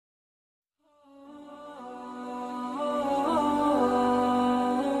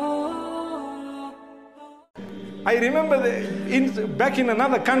I remember back in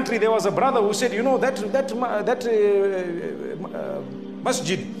another country, there was a brother who said, you know, that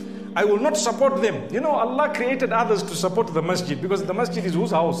masjid, I will not support them. You know, Allah created others to support the masjid, because the masjid is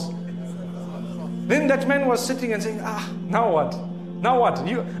whose house? Then that man was sitting and saying, now what? Now what?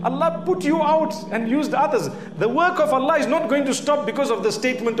 Allah put you out and used others. The work of Allah is not going to stop because of the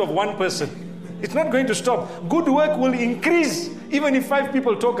statement of one person. It's not going to stop. Good work will increase even if 5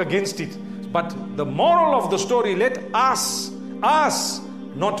 people talk against it. But the moral of the story, let us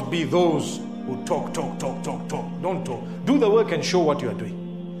not be those who talk. Don't talk. Do the work and show what you are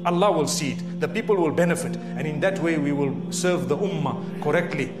doing. Allah will see it. The people will benefit. And in that way we will serve the ummah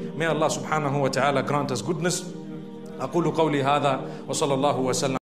correctly. May Allah subhanahu wa ta'ala grant us goodness. أقول قولي هذا وصلى الله وسلم